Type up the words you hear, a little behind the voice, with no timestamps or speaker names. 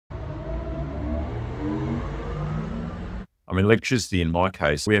I mean, electricity in my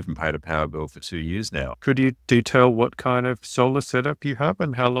case, we haven't paid a power bill for 2 years now. Could you detail what kind of solar setup you have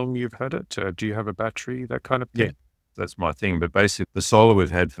and how long you've had it? Do you have a battery, that kind of thing? Yeah, that's my thing. But basically, the solar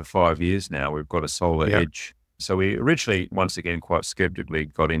we've had for 5 years now, we've got a SolarEdge. So we originally, once again, quite skeptically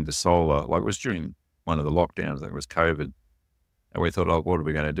got into solar. Like it was during one of the lockdowns, I think it was COVID. And we thought, oh, what are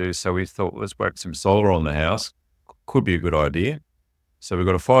we going to do? So we thought, let's whack some solar on the house. Could be a good idea. So we've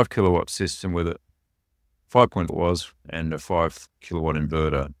got a 5 kilowatt system with it. 5 point it was, and a 5 kilowatt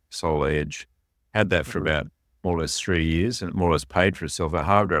inverter, SolarEdge. Had that for about more or less 3 years, and it more or less paid for itself. It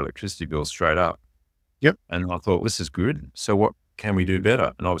halved our electricity bill straight up. Yep. And I thought, this is good. So what can we do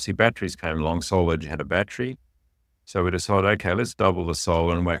better? And obviously batteries came along. SolarEdge had a battery. So we decided, okay, let's double the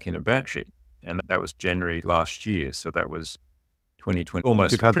solar and whack in a battery. And that was January last year. So that was 2020.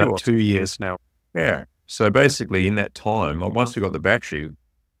 Almost. You've had that 2 years now. Yeah. So basically in that time, once we got the battery,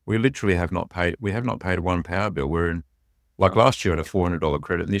 we literally have not paid one power bill. We're in, like last year, at a $400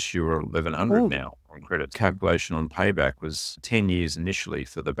 credit, and this year we're $1,100 now on credit. Calculation on payback was 10 years initially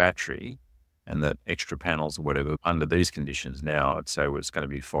for the battery and the extra panels or whatever. Under these conditions now, I'd say it's going to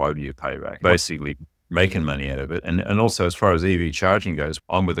be a 5-year payback, basically making money out of it. And also as far as EV charging goes,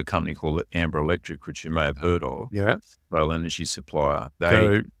 I'm with a company called Amber Electric, which you may have heard of. Yeah. Rail energy supplier.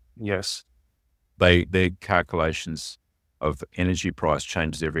 Yes. Their calculations of energy price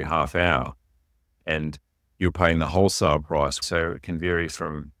changes every half hour, and you're paying the wholesale price. So it can vary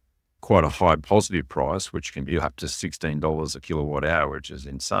from quite a high positive price, which can be up to $16 a kilowatt hour, which is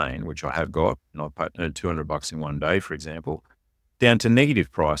insane, which I have got. And I paid $200 in one day, for example, down to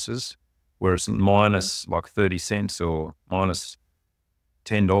negative prices, where it's minus like 30 cents or minus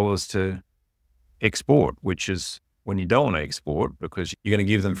 $10 to export, which is when you don't want to export, because you're going to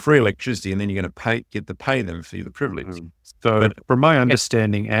give them free electricity and then you're going to get to pay them for the privilege. So from my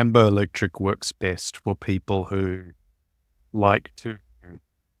understanding, Amber Electric works best for people who like to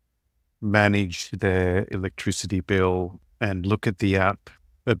manage their electricity bill and look at the app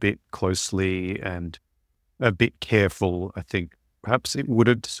a bit closely and a bit careful. I think perhaps it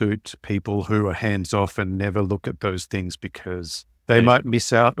wouldn't suit people who are hands off and never look at those things, because they might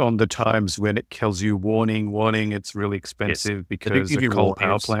miss out on the times when it tells you warning, it's really expensive because the coal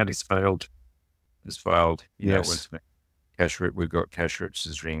power plant has failed. It's failed. Yes. We've got cash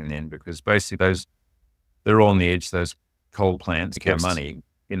riches ringing then, because basically they're on the edge, those coal plants get money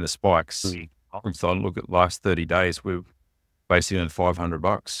in the spikes. So look at the last 30 days, we've basically earned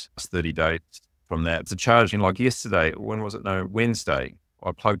 $500 30 days from that. The charging, like yesterday, Wednesday,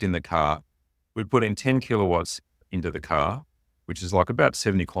 I plugged in the car. We put in 10 kilowatts into the car, which is like about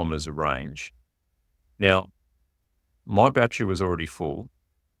 70 kilometers of range. Now, my battery was already full.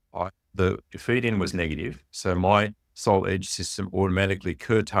 The feed in was negative. So my SolarEdge system automatically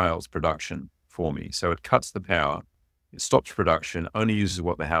curtails production for me. So it cuts the power, it stops production, only uses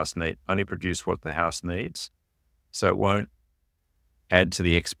what the house needs, only produce what the house needs. So it won't add to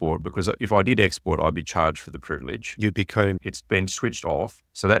the export, because if I did export, I'd be charged for the privilege. It's been switched off.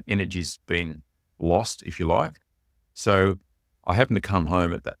 So that energy's been lost, if you like. So I happened to come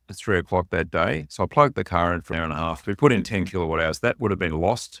home at 3 o'clock that day. So I plugged the car in for an hour and a half. We put in 10 kilowatt hours. That would have been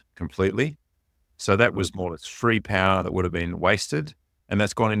lost completely. So that was more or less free power that would have been wasted, and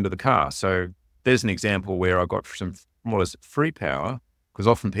that's gone into the car. So there's an example where I got some more or less free power, because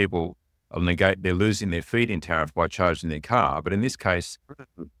often people they're losing their feed-in tariff by charging their car. But in this case,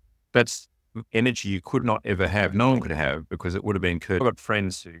 that's energy you could not ever have. No one could have, because it would have been curtailed. I've got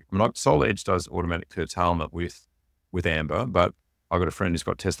friends SolarEdge does automatic curtailment with Amber, but I've got a friend who's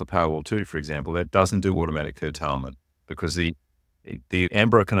got Tesla Powerwall too, for example, that doesn't do automatic curtailment, because the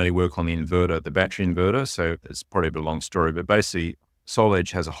Amber can only work on the inverter, the battery inverter. So it's probably a bit long story, but basically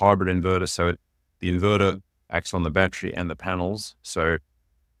SolarEdge has a hybrid inverter. So the inverter acts on the battery and the panels. So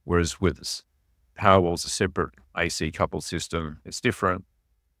whereas with Powerwall's a separate AC coupled system, it's different.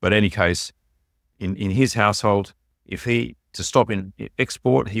 But in any case, in his household, to stop in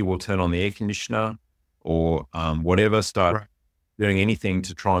export, he will turn on the air conditioner or whatever, start doing anything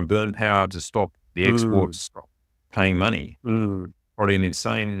to try and burn power to stop the export, stop paying money. Probably an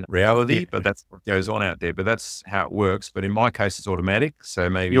insane reality, but that's what goes on out there. But that's how it works. But in my case, it's automatic. So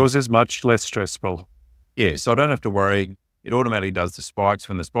maybe yours is much less stressful. Yeah, so I don't have to worry. It automatically does the spikes.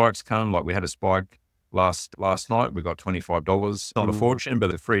 When the spikes come, like we had a spike last night, we got $25. Not a fortune,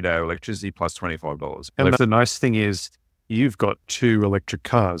 but a free day of electricity plus $25. And the nice thing is you've got 2 electric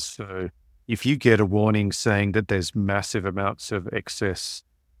cars. So if you get a warning saying that there's massive amounts of excess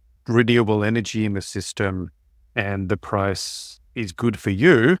renewable energy in the system and the price is good for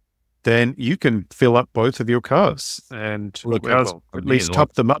you, then you can fill up both of your cars and at least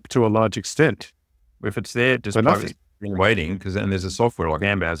top them up to a large extent. If it's there, just in waiting, because then there's a software, like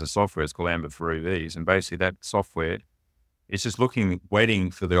Amber has a software, it's called Amber for EVs. And basically that software is just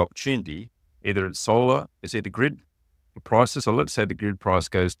waiting for the opportunity. Either it's solar, it's either grid prices. So let's say the grid price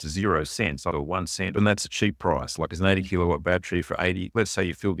goes to 0 cents or 1 cent, and that's a cheap price. Like there's an 80 kilowatt battery for 80. Let's say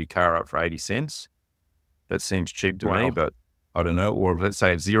you filled your car up for 80 cents. That seems cheap to me, but I don't know. Or let's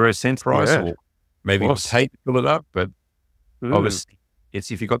say it's 0 cents price, or maybe it's hate to fill it up. But obviously,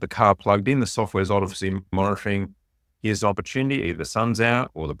 it's if you've got the car plugged in, the software is obviously monitoring. Here's the opportunity. Either the sun's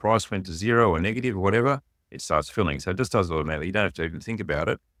out, or the price went to 0 or negative, or whatever. It starts filling. So it just does it automatically. You don't have to even think about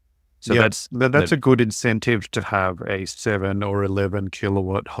it. So that's a good incentive to have a 7 or 11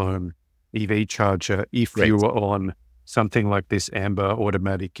 kilowatt home EV charger if you were on something like this Amber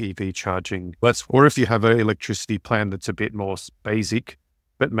automatic EV charging. Or if you have an electricity plan that's a bit more basic,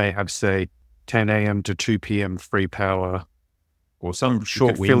 but may have, say, 10 a.m. to 2 p.m. free power. Or some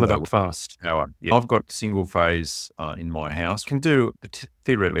short window. Fill it up fast. Power. Yeah. I've got single phase in my house. Can do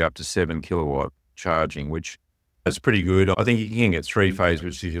theoretically up to 7 kilowatt charging, which is pretty good. I think you can get 3 phase,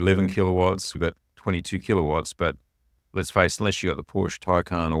 which is 11 kilowatts. We've got 22 kilowatts, but let's face it, unless you got the Porsche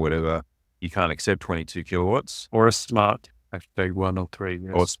Taycan or whatever, you can't accept 22 kilowatts. Or a smart, actually 1 or 3.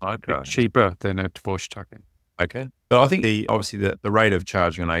 Yes. Or smart car. Cheaper than a Porsche Taycan. Okay. But I think obviously the rate of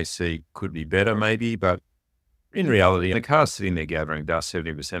charging on AC could be better maybe, but in reality, the car's sitting there gathering dust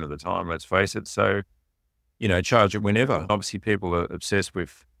 70% of the time, let's face it. So, charge it whenever. Obviously, people are obsessed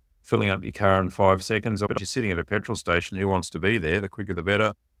with filling up your car in 5 seconds. But if you're sitting at a petrol station, who wants to be there? The quicker, the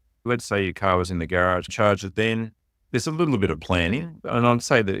better. Let's say your car was in the garage, charge it then. There's a little bit of planning. And I'd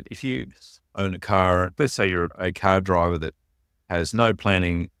say that if you own a car, let's say you're a car driver that has no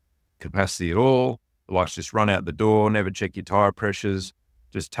planning capacity at all, likes to just run out the door, never check your tire pressures,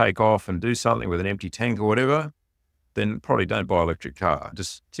 just take off and do something with an empty tank or whatever, then probably don't buy an electric car.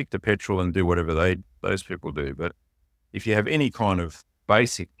 Just stick to petrol and do whatever those people do. But if you have any kind of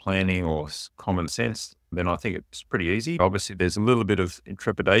basic planning or common sense, then I think it's pretty easy. Obviously, there's a little bit of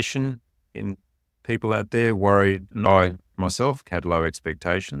trepidation in people out there, worried. And I myself had low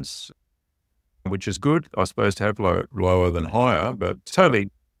expectations, which is good, I suppose, to have lower than higher, but totally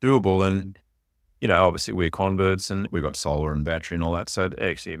doable. And, obviously we're converts and we've got solar and battery and all that. So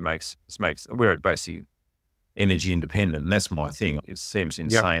actually we're basically energy independent. And that's my thing. It seems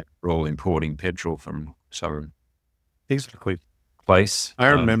insane. We're all importing petrol from some place. I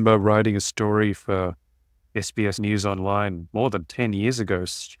remember writing a story for SBS News Online more than 10 years ago,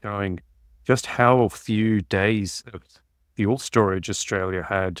 showing just how few days of fuel storage Australia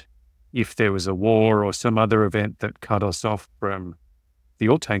had if there was a war or some other event that cut us off from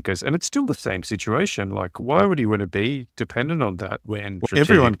fuel tankers. And it's still the same situation. Like, why would you want to be dependent on that when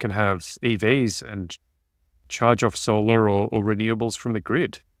everyone can have EVs and charge off solar or renewables from the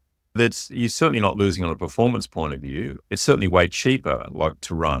grid? You're certainly not losing on a performance point of view. It's certainly way cheaper,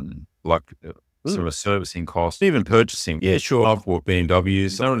 to run, sort of servicing costs, even purchasing. Yeah, sure. I've bought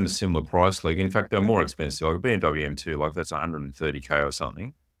BMWs. They're in a similar price league. In fact, they're more expensive. Like a BMW M2, that's 130K or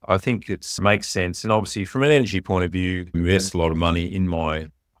something. I think it makes sense. And obviously from an energy point of view, I invest a lot of money in my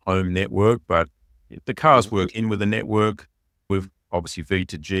home network, but the cars work in with the network. With obviously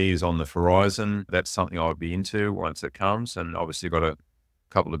V2G is on the horizon. That's something I'd be into once it comes. And obviously got a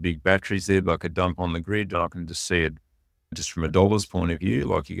couple of big batteries there that I could dump on the grid. And I can just see it just from a dollar's point of view,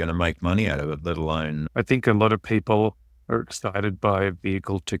 like you're going to make money out of it, let alone. I think a lot of people are excited by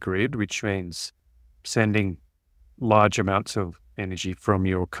vehicle to grid, which means sending large amounts of energy from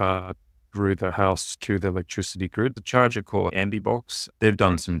your car through the house to the electricity grid. The charger called Ambibox, they've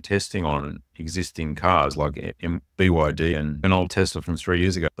done some testing on existing cars like BYD and an old Tesla from 3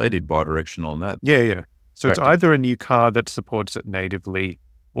 years ago. They did bi-direction on that. Yeah. So it's either a new car that supports it natively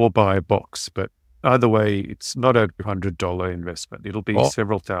or buy a box, but either way, it's not a $100 investment. It'll be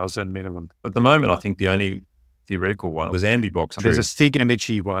several thousand minimum. At the moment, I think the only theoretical one was Ambibox. There's a Sig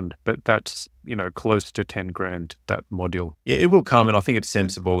Energy one, but that's, close to 10 grand, that module. Yeah, it will come, and I think it's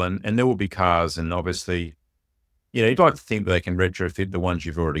sensible, and there will be cars, and obviously, you'd like to think they can retrofit the ones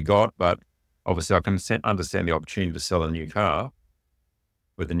you've already got, but obviously I can understand the opportunity to sell a new car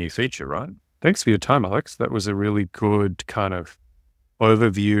with a new feature, right? Thanks for your time, Alex. That was a really good kind of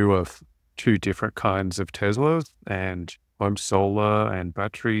overview of 2 different kinds of Teslas and home solar and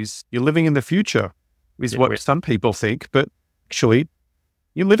batteries. You're living in the future is what some people think, but actually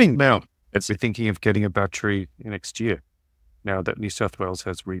you're living now. We're thinking of getting a battery next year now that New South Wales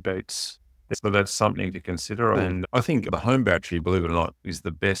has rebates. So that's something to consider. And I think the home battery, believe it or not, is the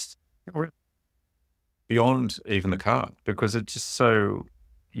best beyond even the car because it's just so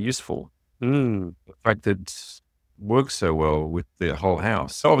useful. The fact that works so well with the whole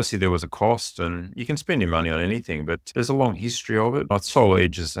house. Obviously, there was a cost, and you can spend your money on anything, but there's a long history of it.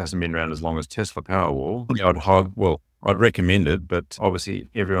 SolarEdge hasn't been around as long as Tesla Powerwall. I'd recommend it, but obviously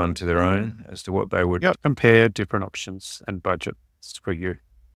everyone to their own as to what they would. Compare different options and budgets for you.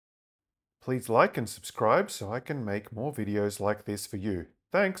 Please like and subscribe so I can make more videos like this for you.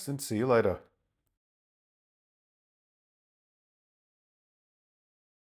 Thanks and see you later.